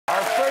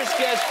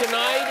guest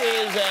tonight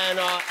is an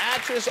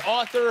actress,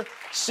 author,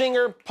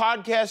 singer,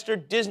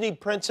 podcaster, Disney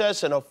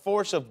princess, and a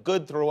force of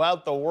good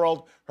throughout the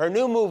world. Her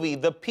new movie,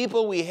 The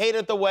People We Hate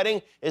at the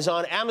Wedding, is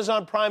on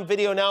Amazon Prime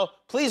Video now.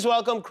 Please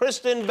welcome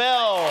Kristen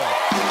Bell.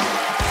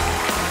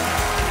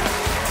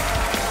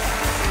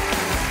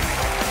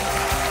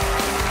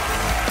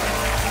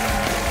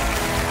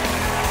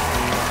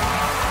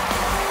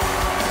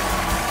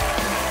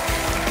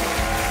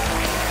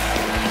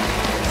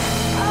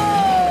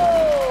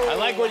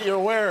 What you're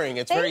wearing.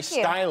 It's very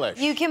stylish.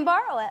 You can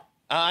borrow it.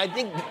 I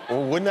think,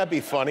 wouldn't that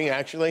be funny,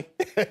 actually?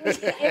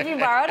 If you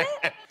borrowed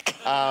it?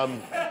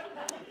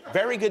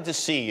 Very good to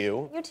see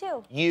you. You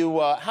too.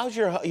 How's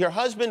your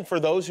husband,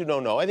 for those who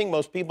don't know, I think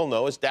most people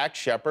know, is Dax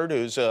Shepard,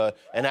 who's an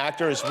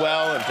actor as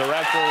well, and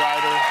director,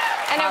 writer,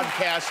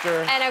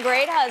 podcaster. And a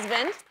great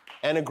husband.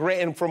 And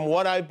from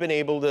what I've been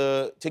able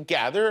to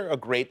gather,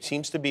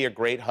 seems to be a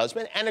great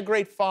husband and a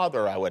great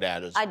father, I would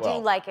add as well. I do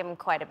like him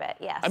quite a bit,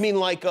 yes. I mean,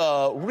 like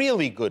a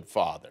really good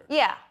father.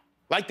 Yeah.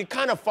 Like the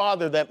kind of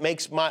father that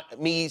makes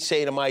me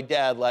say to my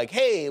dad, like,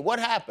 hey, what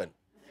happened?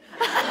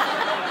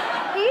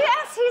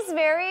 Yes,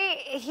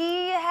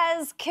 he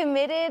has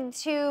committed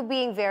to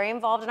being very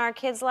involved in our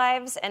kids'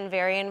 lives and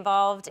very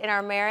involved in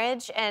our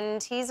marriage,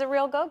 and he's a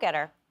real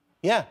go-getter.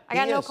 Yeah, I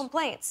got no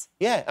complaints.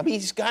 Yeah, I mean,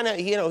 he's kind of,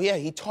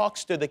 he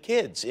talks to the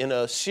kids in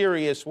a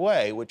serious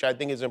way, which I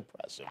think is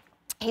impressive.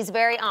 He's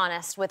very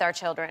honest with our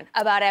children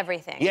about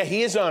everything. Yeah,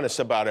 he is honest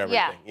about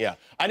everything. Yeah.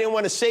 I didn't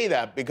want to say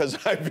that because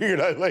I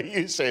figured I'd let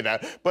you say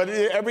that. But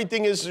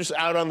everything is just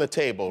out on the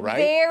table, right?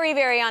 Very,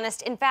 very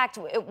honest. In fact,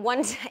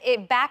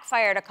 it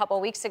backfired a couple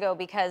weeks ago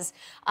because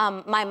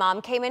my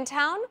mom came in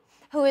town,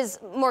 who is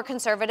more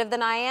conservative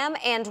than I am,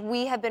 and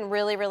we have been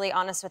really, really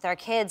honest with our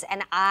kids,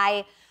 and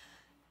I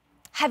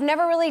have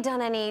never really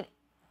done any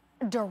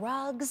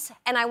drugs,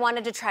 and I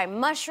wanted to try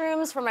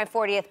mushrooms for my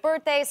 40th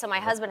birthday, so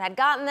my husband had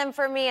gotten them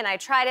for me, and I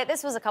tried it.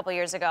 This was a couple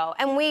years ago,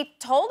 and we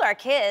told our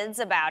kids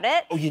about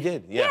it. Oh, you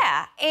did? Yeah.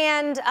 Yeah,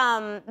 and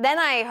then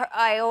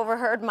I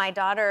overheard my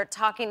daughter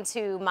talking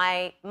to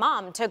my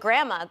mom, to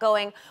Grandma,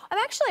 going, I'm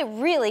actually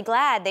really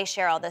glad they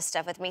share all this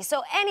stuff with me.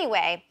 So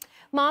anyway,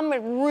 Mom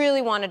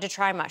really wanted to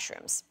try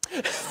mushrooms.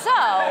 So,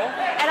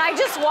 and I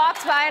just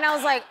walked by and I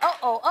was like,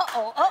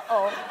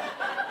 uh-oh.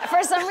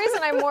 For some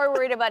reason, I'm more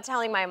worried about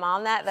telling my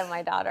mom that than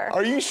my daughter.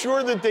 Are you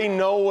sure that they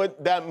know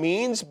what that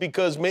means?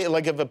 Because,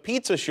 like, if a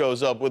pizza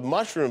shows up with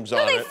mushrooms on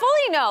it... No, they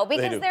fully know,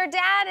 because their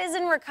dad is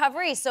in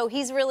recovery, so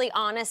he's really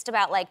honest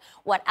about, like,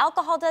 what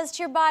alcohol does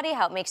to your body,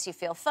 how it makes you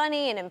feel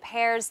funny and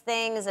impairs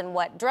things, and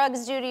what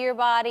drugs do to your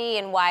body,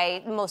 and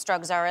why most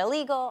drugs are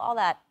illegal, all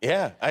that.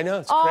 Yeah, I know,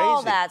 it's crazy.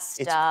 All that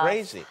stuff. It's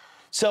crazy.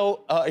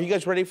 So, are you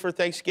guys ready for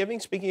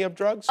Thanksgiving, speaking of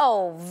drugs?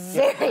 Oh,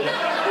 very,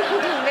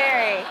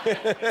 very.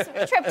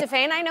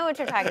 Tryptophan, I know what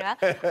you're talking about.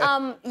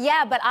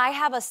 Yeah, but I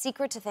have a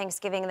secret to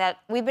Thanksgiving that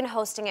we've been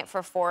hosting it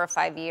for 4 or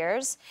 5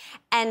 years.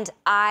 And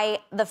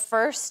the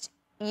first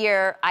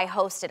year I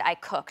hosted, I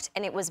cooked,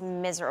 and it was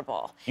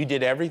miserable. You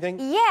did everything?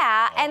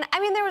 Yeah, and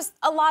I mean, there was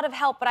a lot of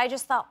help, but I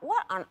just thought,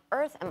 what on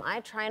earth am I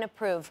trying to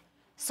prove?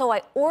 So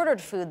I ordered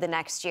food the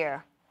next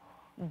year.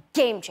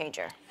 Game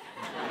changer.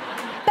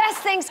 Best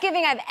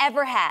Thanksgiving I've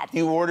ever had.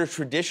 You order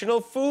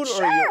traditional food,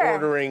 sure. Or are you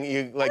ordering,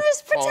 I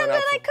just pretend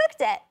that I cooked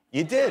it.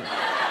 You did.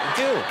 You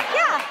do.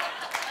 Yeah.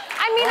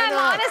 I mean, I'm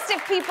honest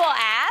if people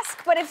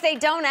ask, but if they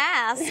don't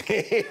ask...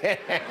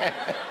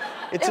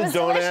 It was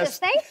delicious.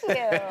 Thank you.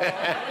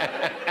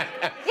 Yeah,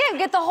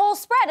 get the whole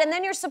spread, and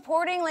then you're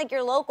supporting, like,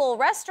 your local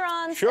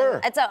restaurants.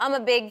 Sure. I'm a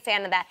big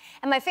fan of that.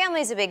 And my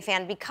family's a big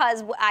fan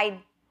because I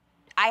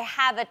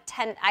have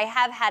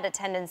had a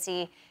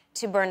tendency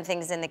to burn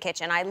things in the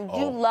kitchen. I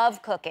do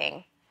love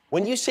cooking.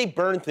 When you say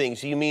burn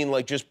things, you mean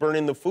like just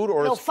burning the food,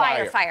 or no, it's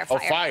fire? Fire. Oh,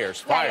 fire.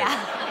 Wow.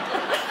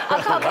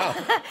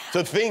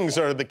 So things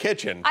are the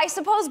kitchen. I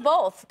suppose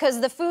both, because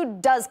the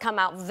food does come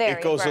out very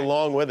It goes burnt.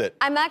 along with it.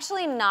 I'm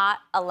actually not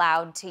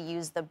allowed to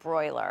use the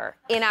broiler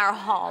in our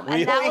home.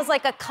 Really? And that was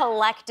like a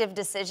collective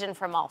decision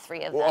from all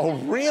 3 of them. Oh,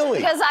 really?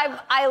 Because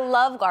I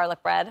love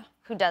garlic bread.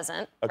 Who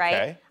doesn't, right?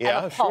 Okay, yeah, I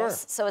have a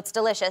pulse, sure. So it's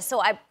delicious.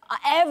 So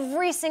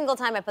every single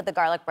time I put the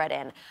garlic bread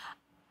in,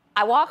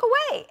 I walk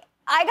away.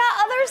 I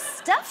got other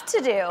stuff to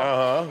do.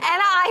 And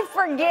I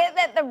forget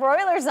that the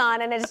broiler's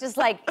on, and it's just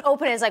like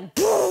open, it's like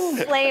boom,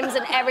 flames,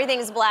 and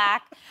everything's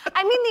black.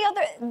 I mean,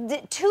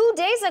 2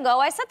 days ago,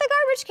 I set the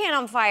garbage can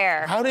on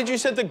fire. How did you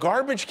set the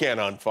garbage can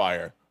on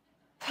fire?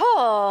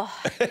 Oh.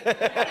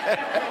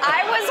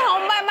 I was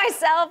home by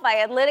myself. I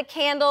had lit a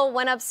candle,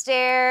 went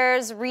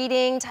upstairs,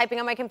 reading, typing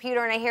on my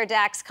computer, and I hear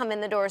Dax come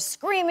in the door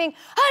screaming,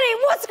 honey,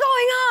 what's going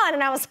on?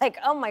 And I was like,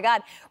 oh my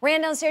God.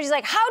 Ran downstairs, he's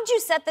like, how'd you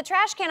set the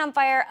trash can on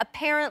fire?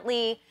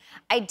 Apparently,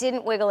 I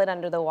didn't wiggle it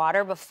under the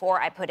water before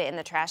I put it in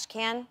the trash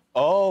can.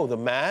 Oh, the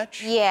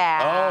match?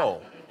 Yeah. Oh.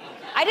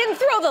 I didn't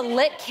throw the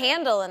lit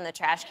candle in the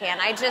trash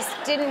can. I just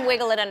didn't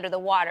wiggle it under the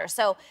water.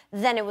 So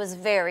then it was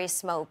very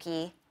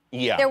smoky.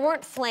 Yeah. There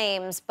weren't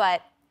flames,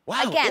 but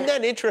wow, again... Isn't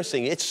that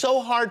interesting? It's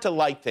so hard to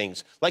light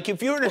things. Like,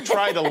 if you were to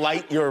try to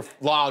light your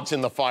logs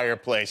in the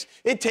fireplace,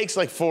 it takes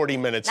like 40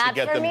 minutes to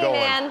get them going. Not for me,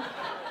 man.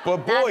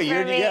 But boy,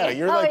 you're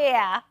Oh, like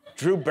yeah.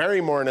 Drew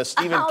Barrymore in a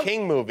Stephen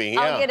King movie.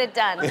 Yeah. I'll get it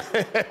done.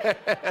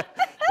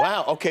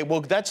 Wow. Okay.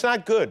 Well, that's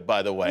not good,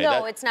 by the way.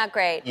 No, it's not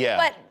great. Yeah.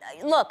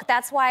 But look,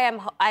 that's why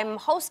I'm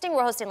hosting.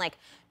 We're hosting like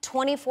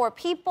 24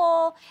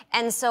 people,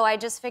 and so I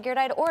just figured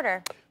I'd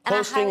order. And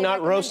hosting,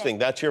 not roasting.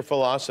 That's your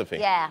philosophy.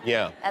 Yeah.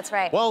 Yeah. That's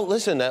right. Well,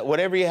 listen,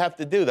 whatever you have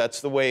to do,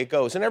 that's the way it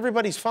goes. And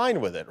everybody's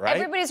fine with it, right?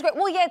 Everybody's great.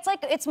 Well, yeah,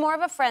 it's more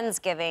of a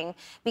Friendsgiving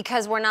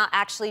because we're not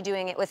actually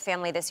doing it with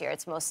family this year.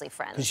 It's mostly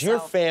friends. Because your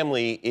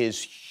family is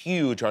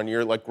huge on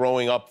your, like,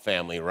 growing up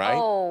family, right?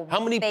 Oh,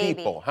 how many baby.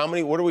 people?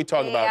 What are we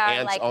talking about?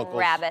 Aunts, like uncles?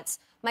 rabbits.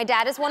 My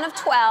dad is one of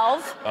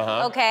 12,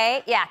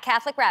 okay? Yeah,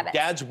 Catholic rabbits.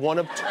 Dad's one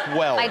of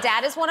 12. My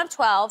dad is one of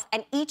 12,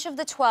 and each of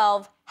the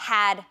 12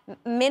 had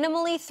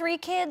minimally 3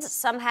 kids.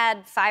 Some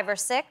had 5 or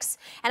 6.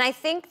 And I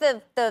think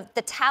the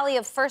tally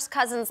of first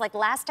cousins, like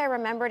last I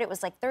remembered, it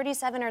was like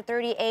 37 or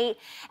 38.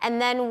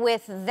 And then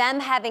with them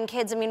having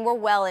kids, I mean, we're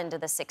well into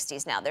the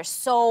 60s now. There's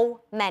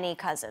so many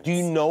cousins. Do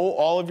you know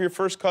all of your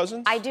first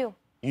cousins? I do.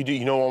 You do?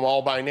 You know them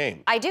all by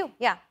name? I do,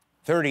 yeah.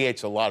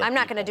 38's a lot of I'm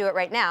not going to do it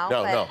right now.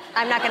 No.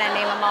 I'm not going to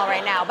name them all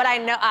right now, but I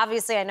know,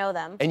 obviously I know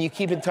them. And you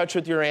keep in touch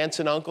with your aunts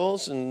and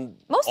uncles and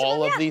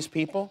all of these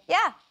people?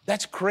 Yeah.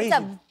 That's crazy. It's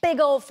a big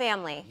old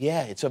family.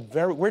 Yeah,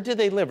 where do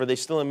they live? Are they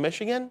still in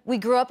Michigan? We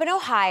grew up in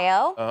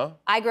Ohio.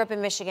 I grew up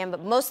in Michigan,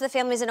 but most of the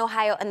family's in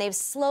Ohio, and they've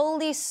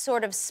slowly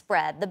sort of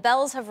spread. The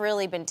Bells have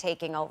really been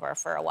taking over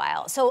for a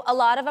while. So a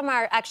lot of them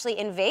are actually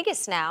in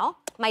Vegas now.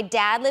 My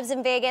dad lives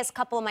in Vegas. A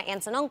couple of my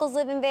aunts and uncles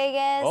live in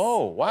Vegas.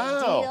 Oh,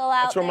 wow.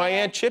 That's where my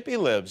Aunt Chippy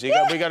lives. We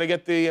got to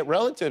get the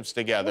relatives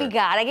together. We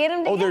got to get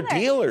them together. Oh, they're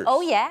dealers?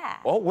 Oh, yeah.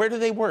 Oh, where do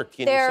they work?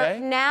 Can you say?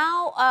 They're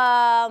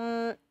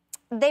now,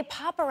 they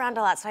pop around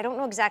a lot, so I don't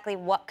know exactly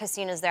what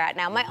casinos they're at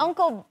now. My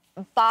uncle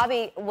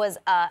Bobby was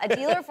a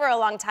dealer for a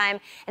long time,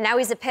 and now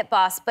he's a pit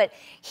boss, but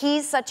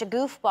he's such a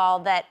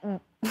goofball that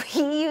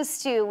he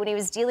used to, when he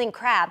was dealing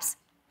craps,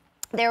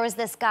 there was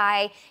this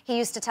guy he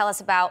used to tell us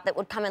about that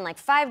would come in like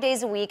 5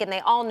 days a week, and they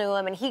all knew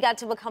him, and he got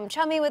to become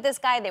chummy with this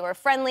guy. They were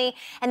friendly,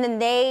 and then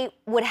they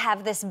would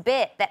have this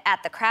bit that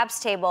at the craps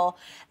table,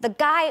 the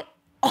guy,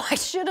 I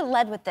should have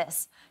led with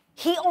this.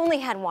 He only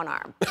had one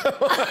arm.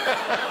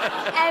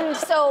 And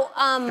so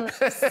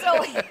it's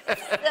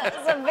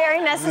a very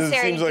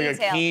necessary detail. It seems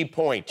like a key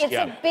point. It's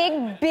a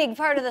big, big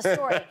part of the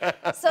story.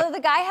 So the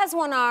guy has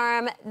one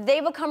arm, they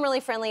become really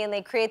friendly, and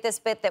they create this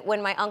bit that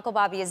when my Uncle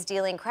Bobby is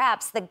dealing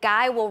craps, the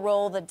guy will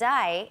roll the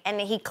die,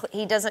 and he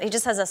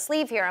just has a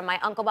sleeve here, and my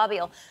Uncle Bobby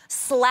will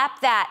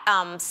slap that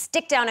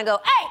stick down and go,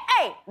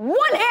 hey,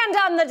 one hand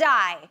on the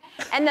die.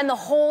 And then the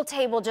whole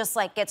table just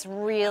like gets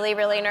really,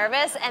 really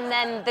nervous, and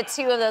then the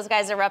two of those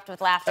guys erupt with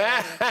laughter.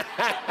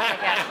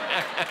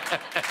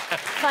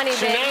 Funny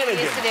thing we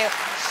used to do.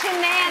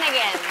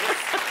 Shenanigans.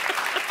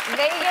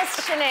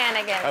 Vegas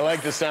shenanigans. I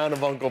like the sound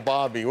of Uncle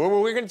Bobby.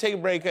 We're going to take a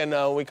break, and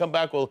when we come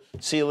back, we'll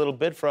see a little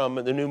bit from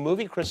the new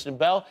movie. Kristen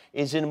Bell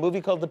is in a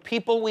movie called The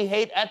People We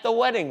Hate at the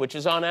Wedding, which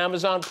is on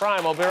Amazon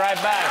Prime. I'll be right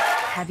back.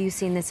 Have you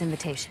seen this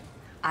invitation?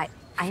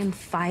 I am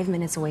 5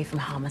 minutes away from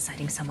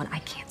homiciding someone. I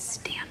can't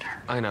stand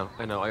her. I know.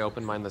 I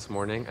opened mine this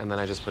morning, and then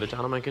I just put it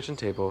down on my kitchen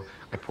table.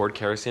 I poured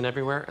kerosene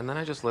everywhere, and then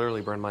I just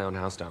literally burned my own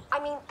house down. I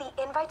mean, the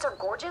invites are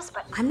gorgeous,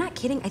 but I'm not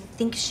kidding. I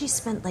think she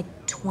spent like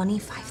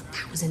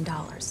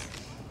 $25,000.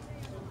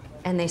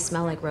 And they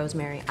smell like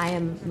rosemary. I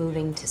am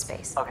moving to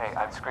space. Okay,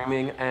 I'm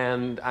screaming,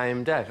 and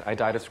I'm dead. I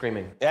died of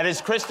screaming. That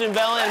is Kristen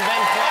Bell and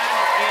Ben Platt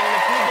in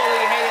The People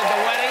We Hate at the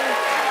Wedding,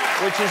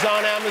 which is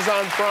on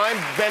Amazon Prime.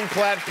 Ben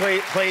Platt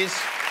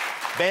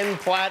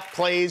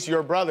plays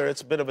your brother.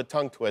 It's a bit of a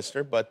tongue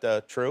twister,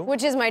 but true.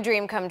 Which is my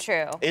dream come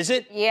true. Is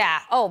it?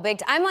 Yeah. Oh, big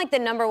time. I'm like the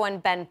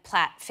 #1 Ben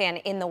Platt fan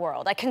in the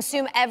world. I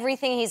consume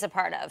everything he's a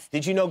part of.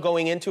 Did you know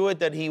going into it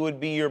that he would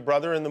be your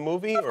brother in the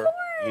movie? Of course.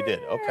 You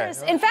did? Okay.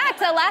 In fact,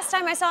 the last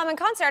time I saw him in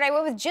concert, I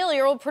went with Jill,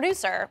 your old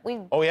producer.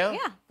 Oh, yeah?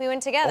 Yeah, we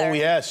went together. Oh,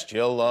 yes.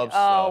 Jill loves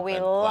we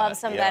Ben love Platt.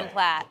 some Ben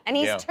Platt. And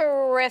he's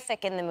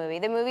terrific in the movie.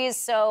 The movie is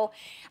so,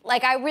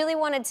 like, I really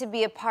wanted to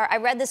be a part. I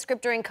read the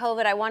script during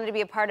COVID. I wanted to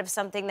be a part of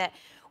something that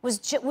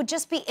would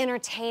just be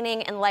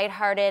entertaining and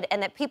lighthearted,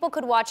 and that people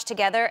could watch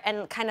together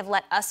and kind of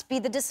let us be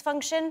the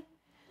dysfunction.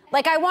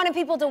 Like, I wanted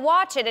people to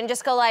watch it and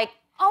just go like,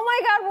 oh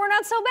my God, we're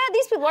not so bad.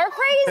 These people are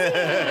crazy.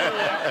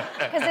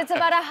 Because it's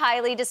about a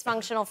highly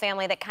dysfunctional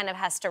family that kind of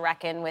has to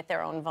reckon with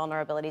their own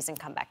vulnerabilities and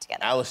come back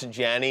together. Allison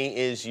Janney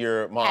is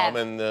your mom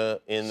in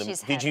the.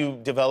 She's did you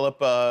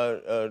develop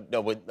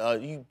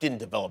you didn't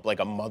develop like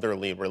a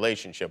motherly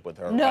relationship with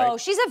her? No,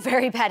 right? she's a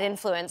very bad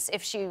influence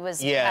if she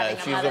was. Yeah, having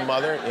if she's a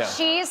mother. Yeah.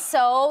 She's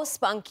so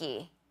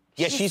spunky.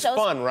 Yeah, she's so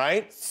fun,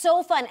 right?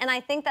 So fun, and I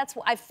think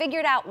I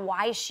figured out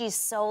why she's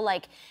so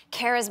like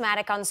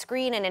charismatic on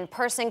screen and in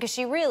person, because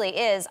she really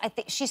is. I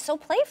think she's so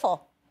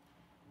playful.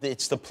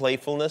 It's the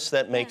playfulness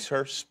that makes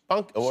her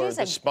spunk, or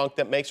the spunk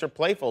that makes her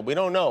playful. We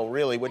don't know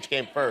really which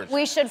came first.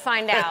 We should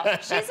find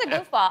out. She's a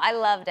goofball. I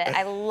loved it.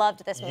 I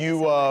loved this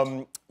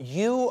movie.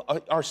 You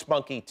are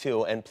spunky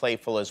too and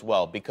playful as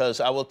well,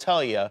 because I will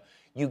tell you,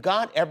 you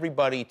got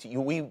everybody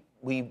to.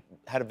 We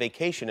had a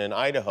vacation in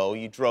Idaho.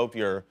 You drove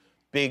your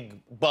big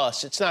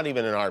bus. It's not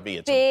even an RV,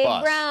 it's Big a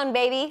bus. Brown,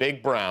 baby.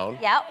 Big Brown.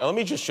 Yep. Now, let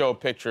me just show a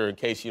picture in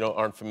case you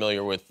aren't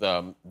familiar with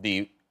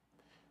the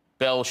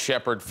Bell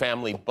Shepherd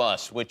family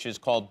bus, which is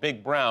called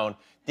Big Brown.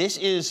 This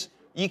is,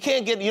 you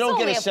don't get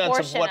a sense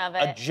of what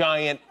a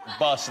giant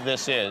bus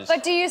this is.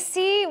 But do you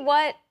see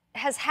what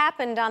has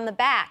happened on the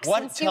back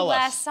since you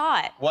last saw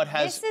it?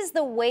 This is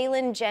the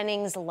Waylon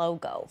Jennings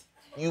logo.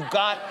 You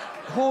got,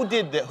 who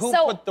did that? Who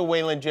put the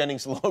Waylon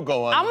Jennings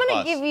logo on the bus? I'm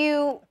gonna give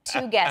you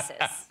 2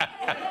 guesses.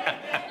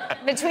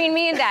 Between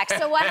me and Dax.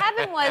 So what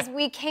happened was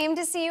we came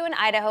to see you in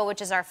Idaho,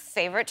 which is our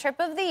favorite trip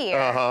of the year.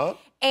 Uh-huh.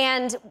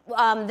 And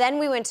then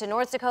we went to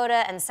North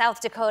Dakota and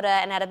South Dakota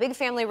and had a big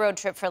family road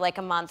trip for like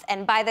a month.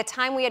 And by the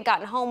time we had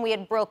gotten home, we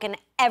had broken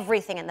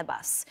everything in the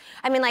bus.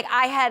 I mean, like,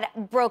 I had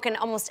broken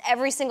almost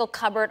every single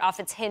cupboard off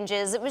its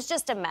hinges. It was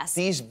just a mess.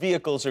 These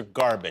vehicles are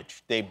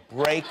garbage. They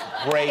break.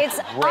 It's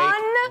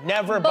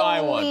Never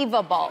buy one.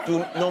 Unbelievable.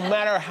 No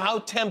matter how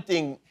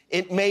tempting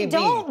it may be.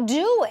 Don't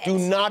do it. Do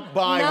not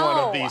buy one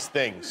of these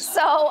things.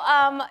 So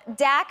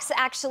Dax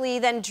actually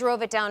then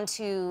drove it down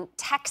to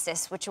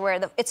Texas, which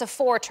it's a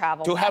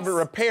 4-travel To bus. have it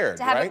repaired,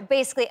 To have right?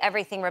 basically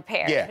everything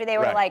repaired. Yeah, they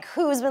were like,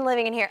 who's been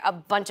living in here? A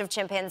bunch of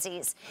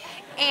chimpanzees.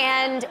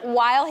 And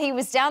while he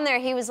was down there,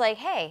 he was like,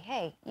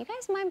 hey, you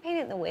guys mind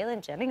painting the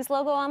Waylon Jennings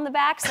logo on the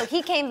back? So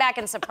he came back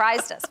and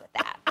surprised us with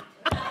that.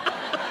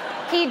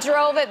 He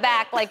drove it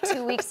back like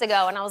 2 weeks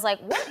ago, and I was like,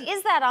 what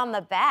is that on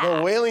the back?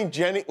 No,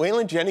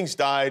 Waylon Jennings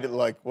died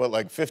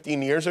like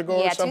 15 years ago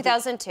or something? Yeah,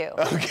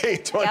 2002. Okay,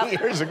 20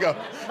 years ago.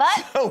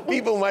 But so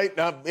people might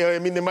not,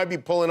 they might be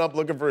pulling up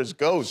looking for his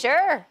ghost.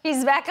 Sure,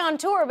 he's back on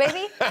tour,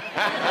 baby.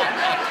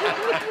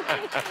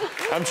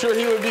 I'm sure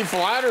he would be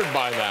flattered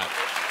by that.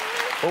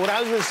 But what I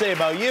was gonna say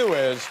about you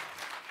is,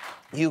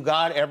 you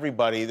got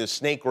everybody, the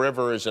Snake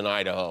River is in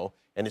Idaho,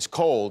 and it's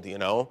cold, Yeah.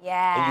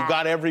 And you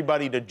got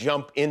everybody to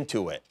jump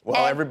into it.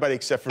 Well, everybody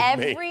except for me.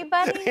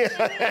 Everybody?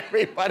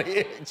 Everybody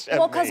except me.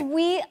 Well, because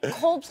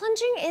cold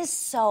plunging is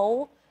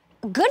so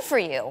good for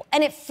you,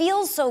 and it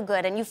feels so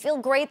good, and you feel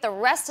great the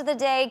rest of the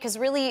day, because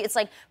really it's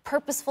like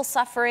purposeful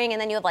suffering,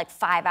 and then you have like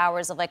 5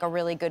 hours of like a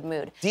really good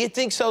mood. Do you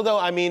think so, though?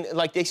 I mean,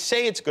 like, they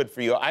say it's good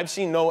for you. I've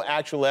seen no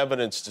actual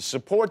evidence to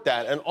support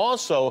that. And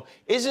also,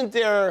 isn't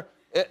there...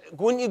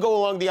 wouldn't you go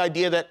along the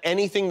idea that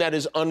anything that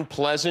is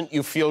unpleasant,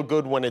 you feel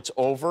good when it's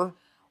over?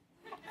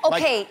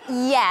 Okay,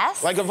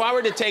 yes. Like if I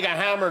were to take a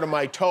hammer to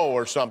my toe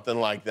or something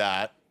like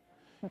that,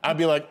 I'd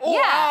be like, oh,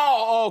 yeah.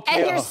 Ow, okay.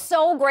 And you're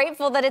so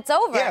grateful that it's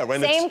over. Yeah,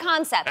 when Same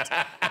concept.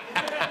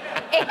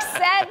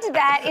 Except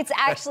that it's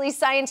actually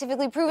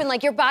scientifically proven.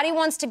 Like, your body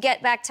wants to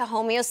get back to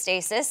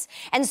homeostasis.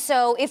 And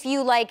so if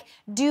you, like,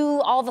 do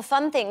all the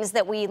fun things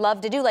that we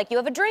love to do, like you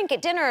have a drink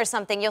at dinner or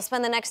something, you'll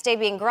spend the next day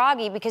being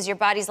groggy because your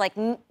body's,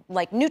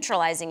 like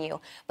neutralizing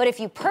you. But if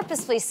you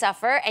purposefully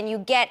suffer and you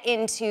get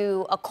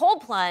into a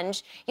cold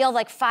plunge, you'll have,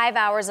 like, 5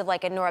 hours of,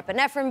 like, a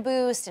norepinephrine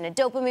boost and a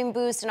dopamine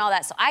boost and all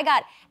that. So I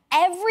got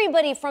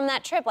everybody from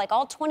that trip, like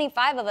all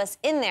 25 of us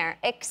in there,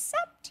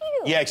 except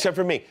you. Yeah, except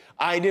for me.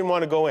 I didn't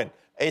want to go in.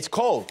 It's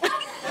cold. And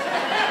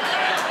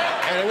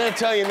I'm going to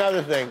tell you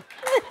another thing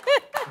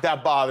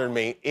that bothered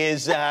me,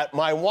 is that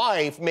my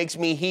wife makes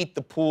me heat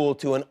the pool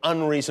to an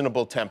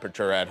unreasonable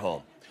temperature at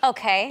home.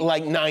 Okay.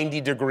 Like 90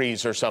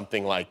 degrees or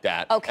something like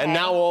that. Okay. And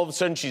now all of a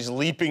sudden she's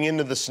leaping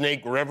into the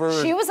Snake River.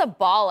 She was a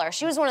baller.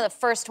 She was one of the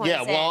first ones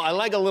Yeah, well, I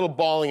like a little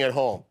balling at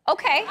home.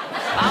 Okay.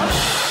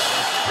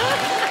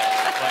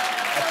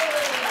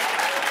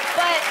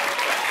 But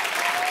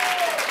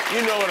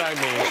you know what I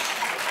mean.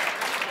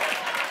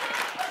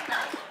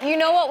 You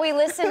know what we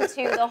listened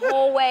to the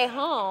whole way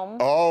home?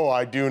 Oh,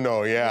 I do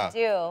know, yeah. You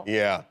do?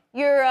 Yeah.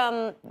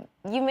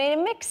 You made a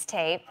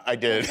mixtape. I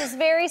did. Which is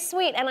very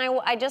sweet, and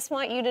I just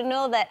want you to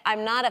know that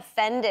I'm not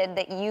offended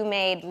that you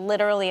made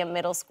literally a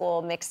middle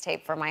school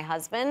mixtape for my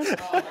husband.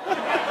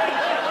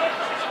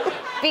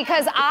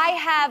 Because I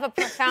have a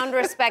profound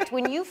respect.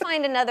 When you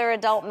find another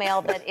adult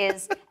male that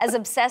is as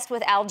obsessed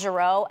with Al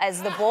Jarreau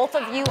as the both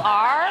of you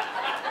are,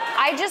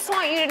 I just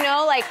want you to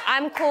know, like,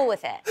 I'm cool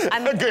with it.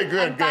 I'm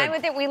fine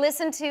with it. We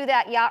listened to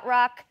that Yacht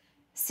Rock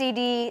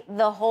CD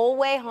the whole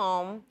way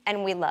home,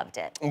 and we loved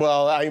it.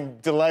 Well, I'm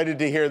delighted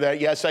to hear that.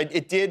 Yes,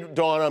 it did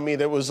dawn on me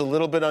that it was a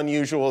little bit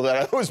unusual that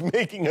I was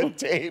making a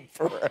tape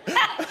for her.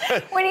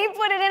 When he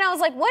put it in, I was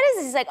like, what is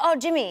this? He's like, oh,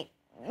 Jimmy,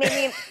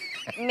 made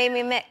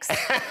me mix.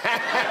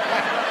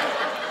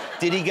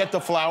 Did he get the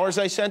flowers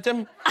I sent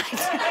him?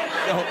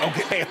 Oh,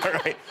 okay, all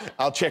right.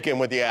 I'll check in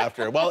with you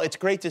after. Well, it's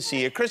great to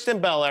see you. Kristen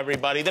Bell,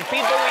 everybody. The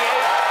people we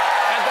hate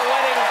at the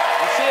wedding.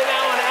 You see it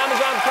now on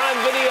Amazon Prime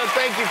Video.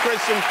 Thank you,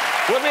 Kristen.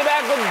 We'll be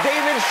back with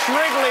David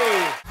Shrigley.